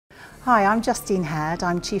Hi, I'm Justine Head.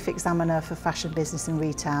 I'm Chief Examiner for Fashion Business and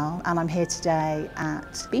Retail, and I'm here today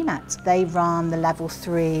at BMet. They run the Level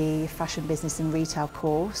 3 Fashion Business and Retail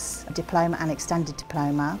course, Diploma and Extended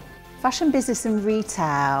Diploma. Fashion Business and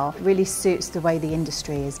Retail really suits the way the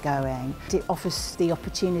industry is going. It offers the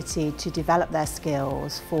opportunity to develop their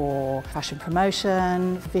skills for fashion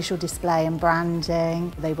promotion, visual display and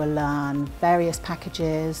branding. They will learn various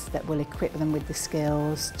packages that will equip them with the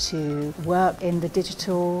skills to work in the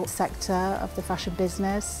digital sector of the fashion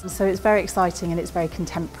business. So it's very exciting and it's very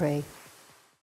contemporary.